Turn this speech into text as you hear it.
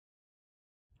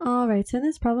Alright, so in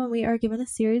this problem we are given a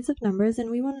series of numbers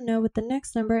and we want to know what the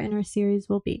next number in our series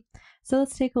will be. So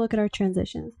let's take a look at our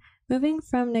transitions. Moving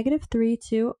from -3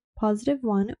 to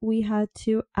 +1, we had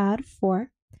to add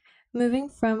 4. Moving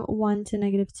from 1 to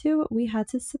 -2, we had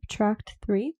to subtract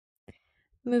 3.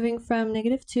 Moving from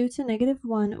 -2 to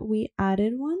 -1, we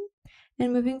added 1.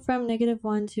 And moving from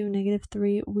 -1 to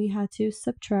 -3, we had to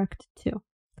subtract 2.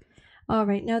 All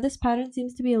right, now this pattern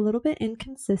seems to be a little bit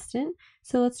inconsistent,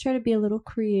 so let's try to be a little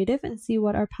creative and see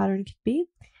what our pattern could be.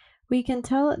 We can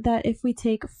tell that if we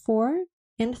take 4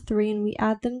 and 3 and we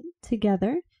add them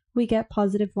together, we get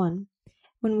 +1.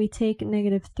 When we take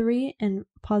 -3 and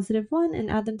 +1 and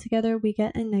add them together, we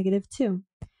get a -2.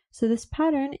 So this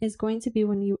pattern is going to be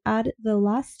when you add the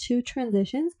last two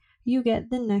transitions, you get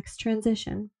the next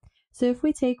transition. So if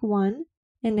we take 1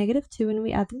 and -2 and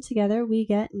we add them together, we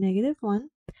get -1.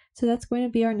 So that's going to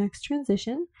be our next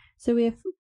transition. So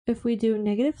if we do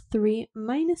 -3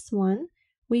 minus 1,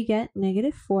 we get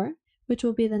 -4, which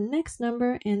will be the next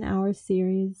number in our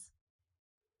series.